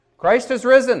Christ is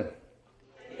risen.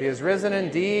 He is risen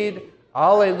indeed.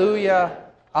 Alleluia,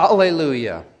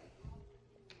 alleluia.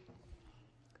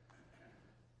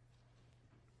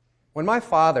 When my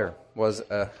father was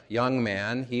a young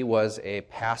man, he was a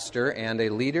pastor and a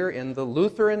leader in the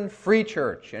Lutheran Free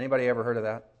Church. Anybody ever heard of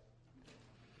that?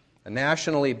 A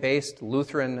nationally based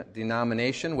Lutheran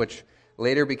denomination which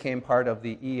later became part of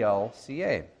the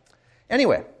ELCA.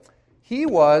 Anyway, he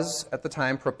was, at the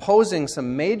time, proposing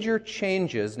some major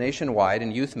changes nationwide in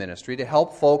youth ministry to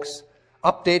help folks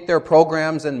update their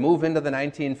programs and move into the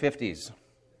 1950s.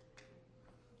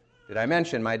 Did I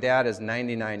mention my dad is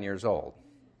 99 years old?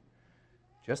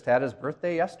 Just had his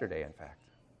birthday yesterday, in fact.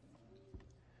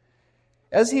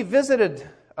 As he visited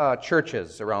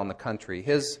churches around the country,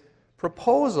 his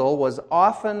proposal was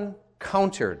often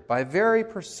countered by very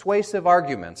persuasive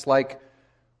arguments like,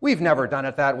 "We've never done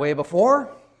it that way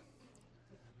before."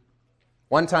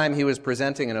 One time he was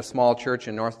presenting in a small church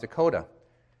in North Dakota,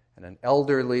 and an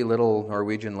elderly little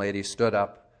Norwegian lady stood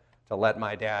up to let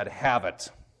my dad have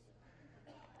it.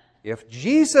 "If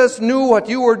Jesus knew what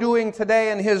you were doing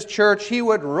today in his church, he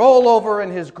would roll over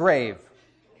in his grave."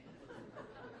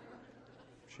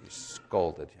 She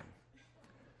scolded him.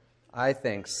 I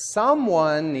think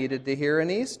someone needed to hear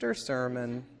an Easter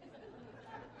sermon.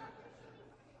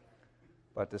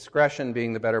 But discretion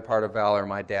being the better part of valor,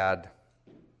 my dad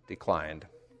declined.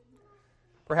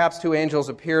 Perhaps two angels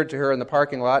appeared to her in the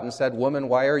parking lot and said, "Woman,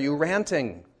 why are you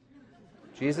ranting?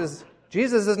 Jesus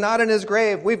is not in his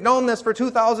grave. We've known this for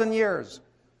 2,000 years.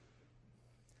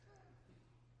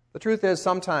 The truth is,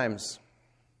 sometimes,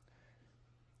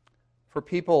 for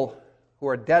people who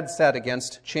are dead set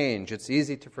against change, it's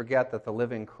easy to forget that the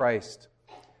living Christ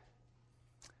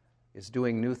is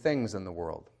doing new things in the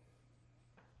world.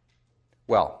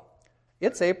 Well,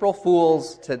 it's April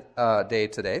Fool's Day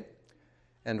today,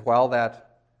 and while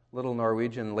that little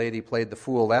Norwegian lady played the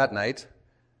fool that night,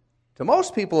 to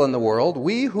most people in the world,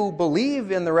 we who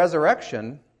believe in the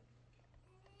resurrection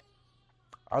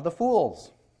are the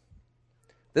fools.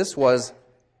 This was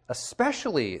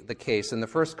especially the case in the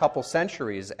first couple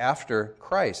centuries after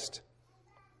Christ.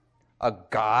 A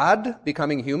God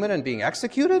becoming human and being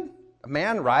executed? A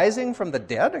man rising from the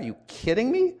dead? Are you kidding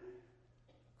me?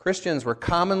 Christians were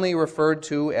commonly referred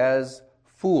to as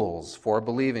fools for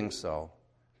believing so.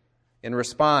 In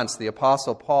response, the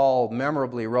Apostle Paul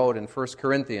memorably wrote in 1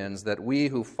 Corinthians that we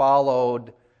who follow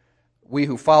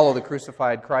the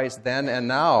crucified Christ then and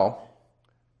now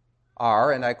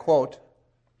are, and I quote,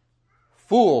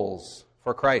 fools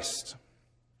for Christ.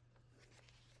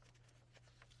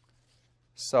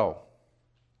 So,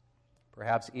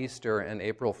 perhaps Easter and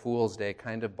April Fool's Day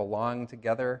kind of belong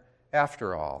together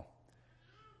after all.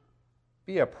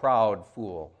 Be a proud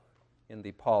fool in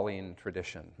the Pauline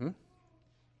tradition.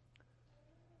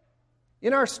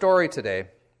 In our story today,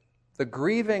 the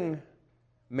grieving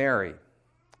Mary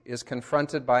is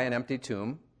confronted by an empty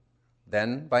tomb,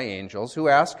 then by angels who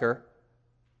ask her,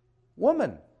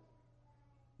 "Woman,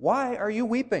 why are you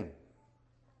weeping?"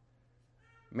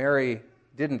 Mary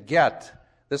didn't get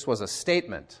this was a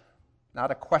statement, not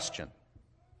a question.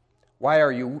 "Why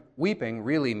are you weeping?"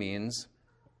 really means,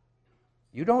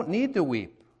 you don't need to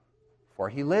weep, for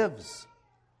he lives.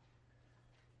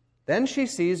 Then she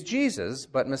sees Jesus,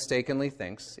 but mistakenly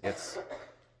thinks it's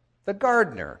the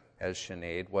gardener, as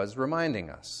Sinead was reminding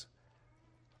us.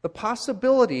 The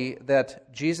possibility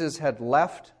that Jesus had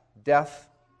left death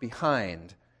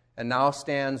behind and now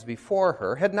stands before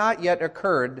her had not yet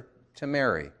occurred to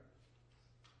Mary.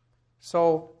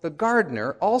 So the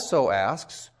gardener also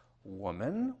asks,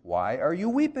 "Woman, why are you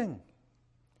weeping?"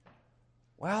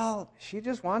 Well, she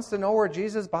just wants to know where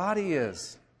Jesus' body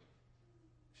is.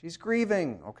 She's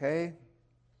grieving, okay?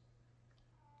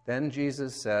 Then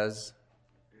Jesus says,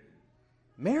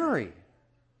 "Mary,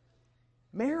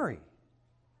 Mary."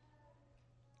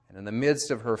 And in the midst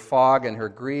of her fog and her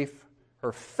grief,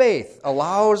 her faith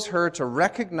allows her to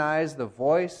recognize the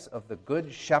voice of the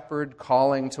Good Shepherd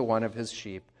calling to one of his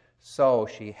sheep. So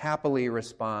she happily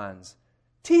responds,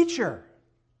 "Teacher."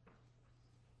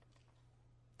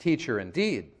 Teacher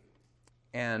indeed,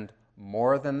 and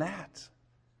more than that,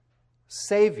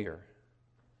 Savior,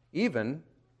 even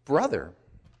brother.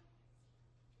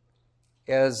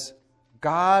 As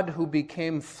God who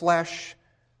became flesh,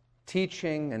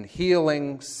 teaching and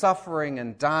healing, suffering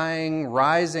and dying,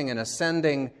 rising and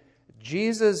ascending,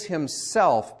 Jesus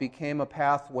himself became a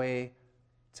pathway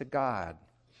to God.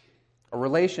 A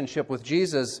relationship with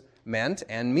Jesus meant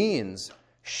and means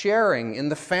sharing in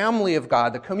the family of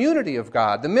God, the community of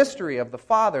God, the mystery of the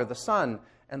Father, the Son,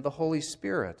 and the Holy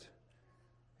Spirit.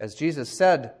 As Jesus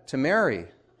said to Mary,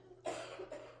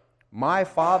 "My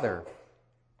Father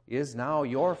is now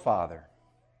your Father.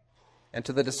 And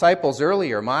to the disciples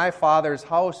earlier, my Father's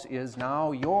house is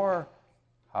now your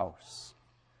house.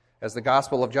 As the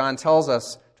Gospel of John tells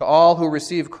us, to all who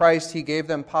receive Christ, he gave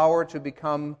them power to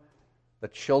become the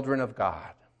children of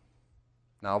God.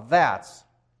 Now that's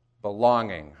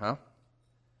belonging, huh?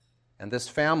 And this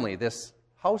family, this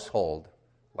household,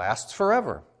 lasts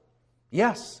forever.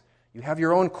 Yes, you have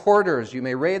your own quarters. You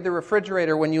may raid the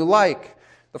refrigerator when you like.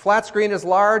 The flat screen is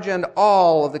large and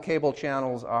all of the cable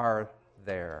channels are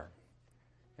there.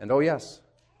 And oh yes,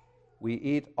 we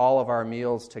eat all of our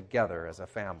meals together as a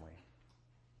family.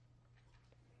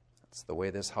 That's the way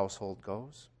this household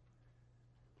goes.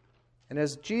 And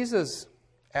as Jesus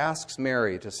asks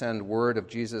Mary to send word of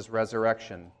Jesus'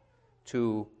 resurrection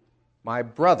to my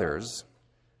brothers,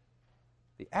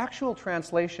 the actual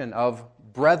translation of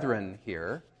brethren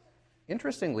here,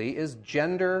 interestingly, is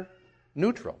gender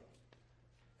neutral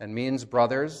and means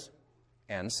brothers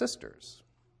and sisters.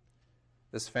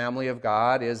 This family of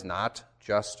God is not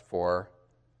just for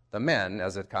the men,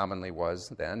 as it commonly was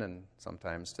then and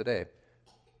sometimes today,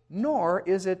 nor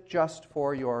is it just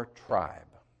for your tribe.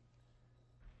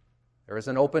 There is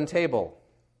an open table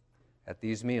at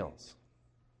these meals.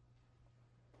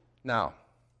 Now,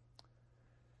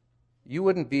 you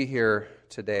wouldn't be here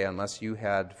today unless you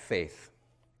had faith.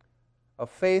 A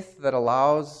faith that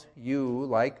allows you,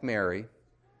 like Mary,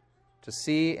 to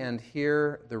see and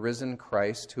hear the risen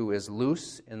Christ who is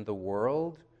loose in the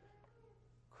world,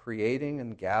 creating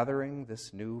and gathering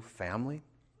this new family.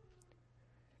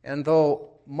 And though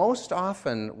most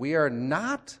often we are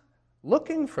not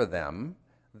looking for them,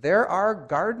 there are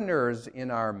gardeners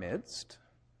in our midst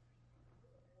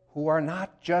who are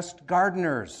not just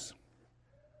gardeners,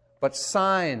 but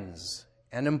signs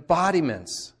and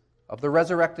embodiments of the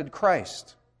resurrected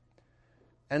Christ.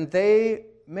 And they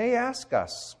may ask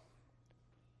us,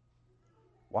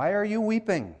 why are you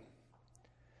weeping?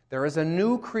 There is a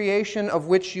new creation of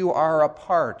which you are a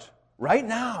part. Right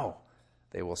now,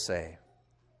 they will say.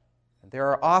 And there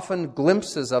are often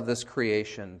glimpses of this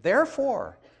creation.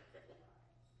 Therefore,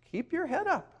 keep your head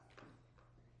up.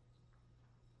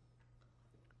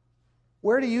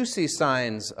 Where do you see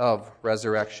signs of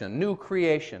resurrection, new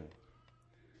creation?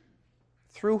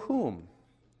 Through whom?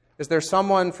 Is there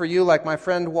someone for you like my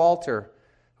friend Walter,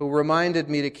 who reminded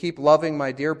me to keep loving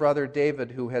my dear brother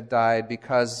David who had died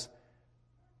because,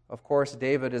 of course,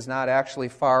 David is not actually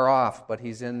far off, but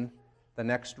he's in the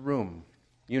next room.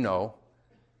 You know,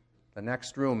 the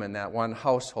next room in that one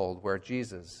household where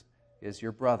Jesus is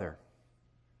your brother.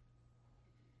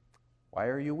 Why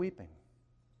are you weeping?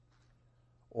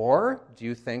 Or do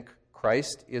you think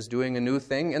Christ is doing a new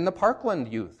thing in the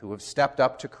Parkland youth who have stepped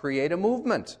up to create a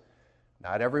movement?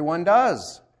 Not everyone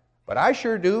does, but I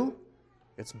sure do.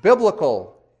 It's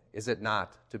biblical, is it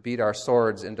not, to beat our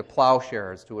swords into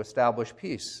plowshares to establish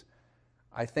peace?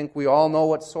 I think we all know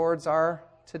what swords are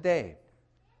today.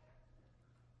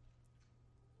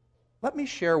 Let me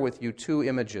share with you two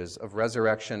images of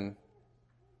resurrection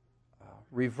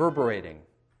reverberating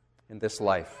in this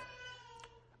life,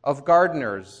 of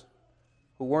gardeners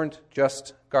who weren't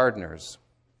just gardeners.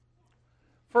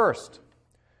 First,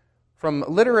 from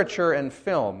literature and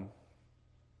film,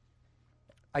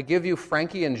 I give you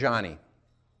Frankie and Johnny,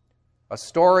 a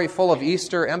story full of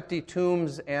Easter, empty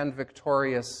tombs, and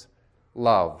victorious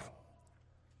love.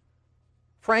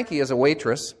 Frankie is a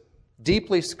waitress,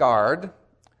 deeply scarred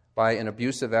by an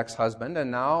abusive ex-husband, and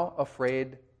now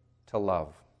afraid to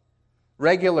love.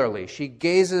 Regularly, she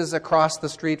gazes across the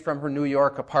street from her New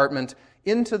York apartment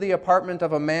into the apartment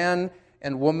of a man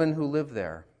and woman who live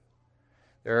there.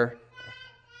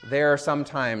 There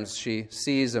sometimes she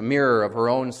sees a mirror of her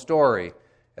own story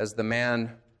as the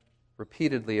man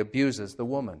repeatedly abuses the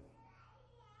woman.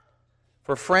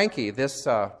 For Frankie, this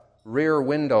rear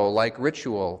window-like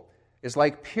ritual is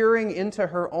like peering into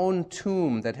her own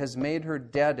tomb that has made her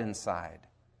dead inside.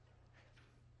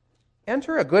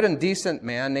 Enter a good and decent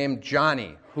man named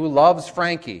Johnny who loves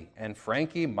Frankie, and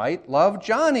Frankie might love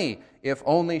Johnny if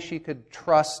only she could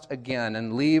trust again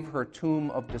and leave her tomb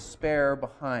of despair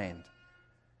behind.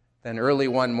 Then early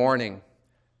one morning,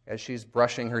 as she's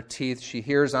brushing her teeth, she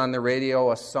hears on the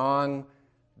radio a song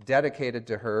dedicated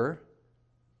to her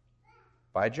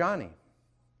by Johnny.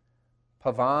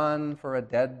 Pavan for a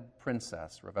Dead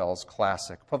Princess, Ravel's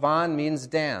classic. Pavan means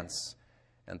dance,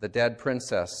 and the dead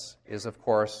princess is, of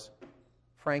course,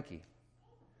 Frankie.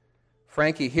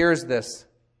 Frankie hears this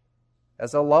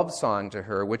as a love song to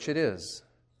her, which it is,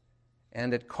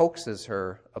 and it coaxes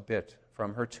her a bit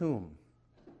from her tomb.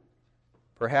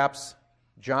 Perhaps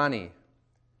Johnny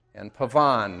and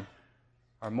Pavan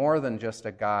are more than just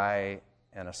a guy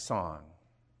and a song.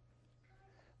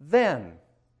 Then,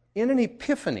 in an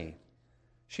epiphany,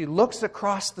 she looks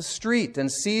across the street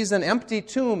and sees an empty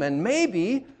tomb and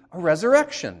maybe a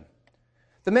resurrection.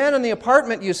 The man in the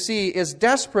apartment, you see, is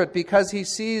desperate because he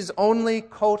sees only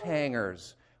coat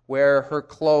hangers where her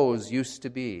clothes used to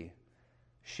be.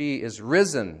 She is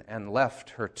risen and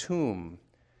left her tomb.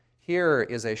 Here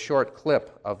is a short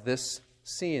clip of this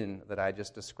scene that I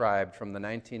just described from the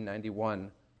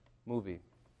 1991 movie.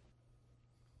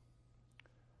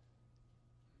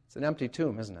 It's an empty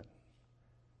tomb, isn't it?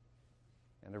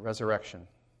 And a resurrection.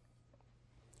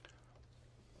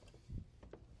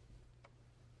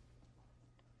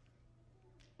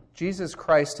 Jesus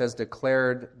Christ has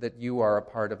declared that you are a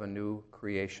part of a new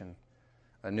creation,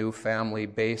 a new family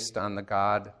based on the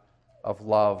God of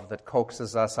love that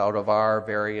coaxes us out of our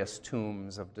various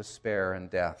tombs of despair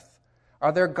and death.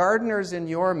 Are there gardeners in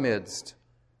your midst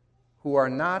who are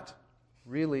not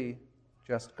really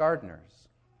just gardeners?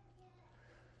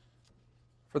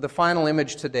 For the final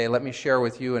image today, let me share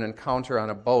with you an encounter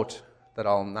on a boat that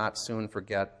I'll not soon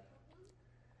forget.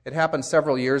 It happened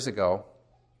several years ago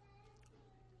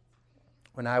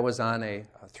when I was on a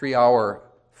 3-hour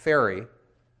ferry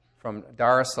from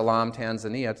Dar es Salaam,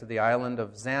 Tanzania, to the island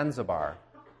of Zanzibar,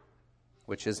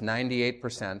 which is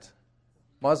 98%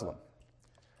 Muslim.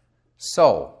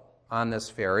 So, on this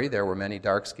ferry, there were many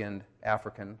dark-skinned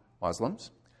African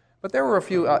Muslims, but there were a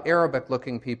few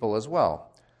Arabic-looking people as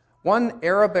well. One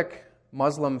Arabic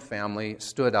Muslim family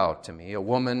stood out to me, a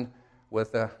woman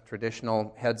with a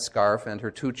traditional headscarf and her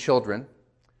 2 children,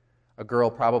 a girl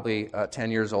probably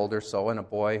 10 years old or so, and a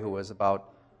boy who was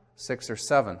about 6 or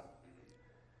 7.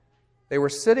 They were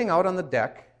sitting out on the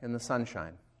deck in the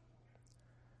sunshine.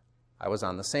 I was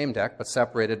on the same deck, but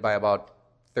separated by about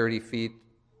 30 feet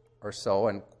or so,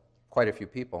 and quite a few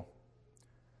people.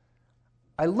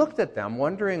 I looked at them,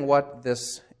 wondering what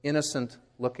this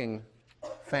innocent-looking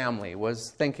family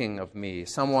was thinking of me.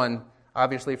 Someone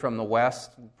obviously from the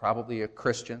West, probably a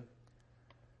Christian.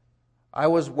 I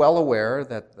was well aware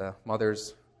that the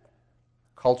mother's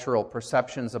cultural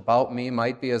perceptions about me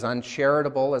might be as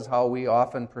uncharitable as how we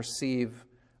often perceive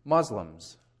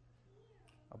Muslims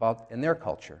in their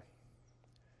culture.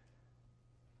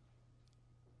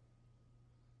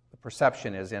 The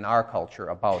perception is in our culture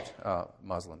about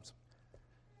Muslims.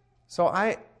 So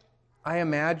I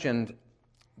imagined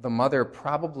the mother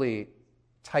probably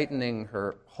tightening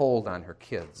her hold on her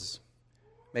kids,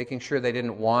 making sure they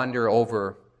didn't wander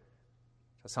over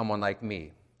to someone like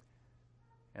me.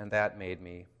 And that made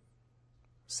me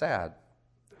sad.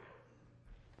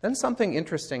 Then something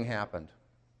interesting happened.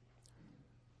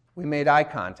 We made eye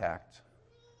contact,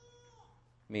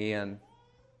 me and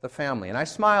the family, and I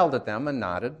smiled at them and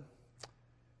nodded.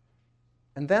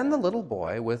 And then the little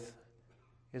boy, with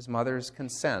his mother's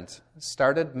consent,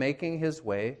 started making his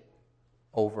way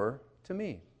over to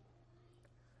me.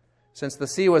 Since the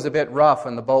sea was a bit rough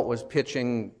and the boat was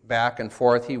pitching back and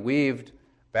forth, he weaved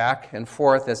back and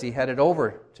forth as he headed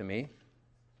over to me.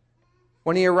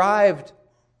 When he arrived,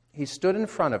 he stood in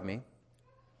front of me,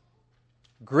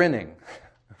 grinning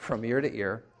from ear to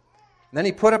ear. And then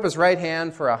he put up his right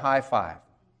hand for a high five.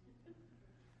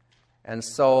 And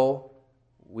so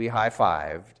we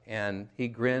high-fived, and he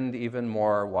grinned even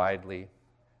more widely,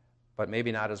 but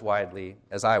maybe not as widely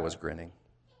as I was grinning.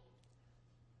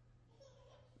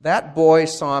 That boy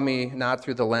saw me not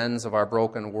through the lens of our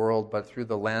broken world, but through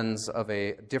the lens of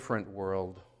a different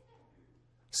world.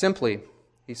 Simply,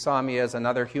 he saw me as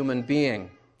another human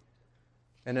being,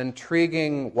 an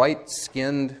intriguing,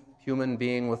 white-skinned human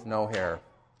being with no hair.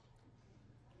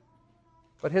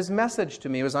 But his message to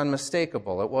me was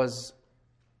unmistakable. It was,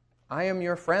 I am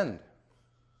your friend.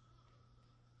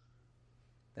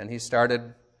 Then he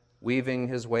started weaving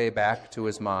his way back to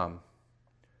his mom.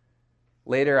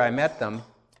 Later, I met them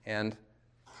and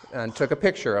took a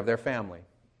picture of their family.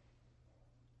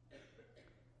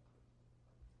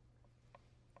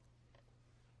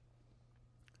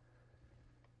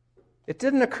 It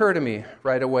didn't occur to me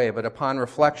right away, but upon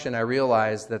reflection, I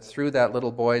realized that through that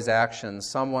little boy's actions,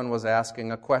 someone was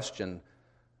asking a question.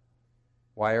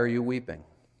 Why are you weeping?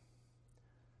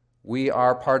 We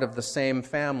are part of the same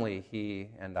family, he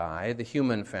and I, the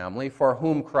human family, for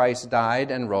whom Christ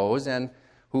died and rose, and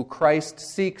who Christ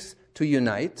seeks to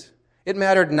unite. It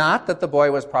mattered not that the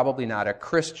boy was probably not a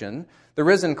Christian. The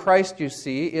risen Christ, you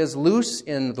see, is loose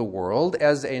in the world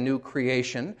as a new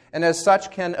creation, and as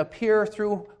such can appear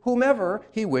through whomever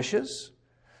he wishes.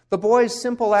 The boy's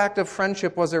simple act of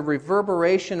friendship was a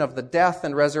reverberation of the death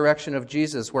and resurrection of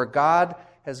Jesus, where God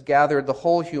has gathered the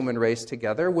whole human race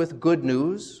together with good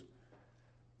news.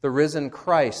 The risen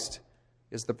Christ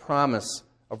is the promise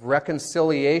of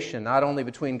reconciliation, not only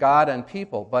between God and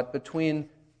people, but between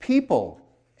people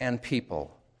and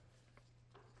people.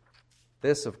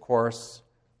 This, of course,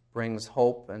 brings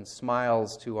hope and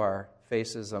smiles to our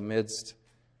faces amidst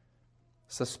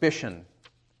suspicion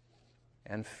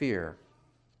and fear.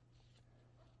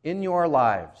 In your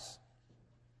lives,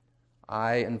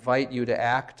 I invite you to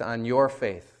act on your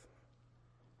faith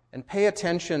and pay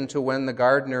attention to when the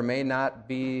gardener may not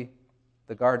be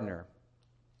the gardener,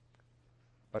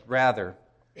 but rather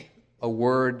a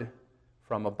word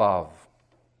from above.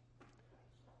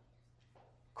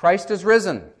 Christ is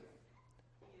risen.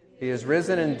 He is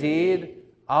risen indeed.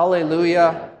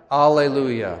 Alleluia,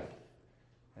 alleluia.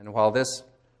 And while this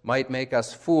might make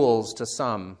us fools to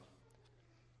some,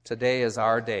 today is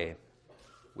our day.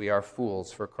 We are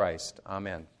fools for Christ.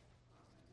 Amen.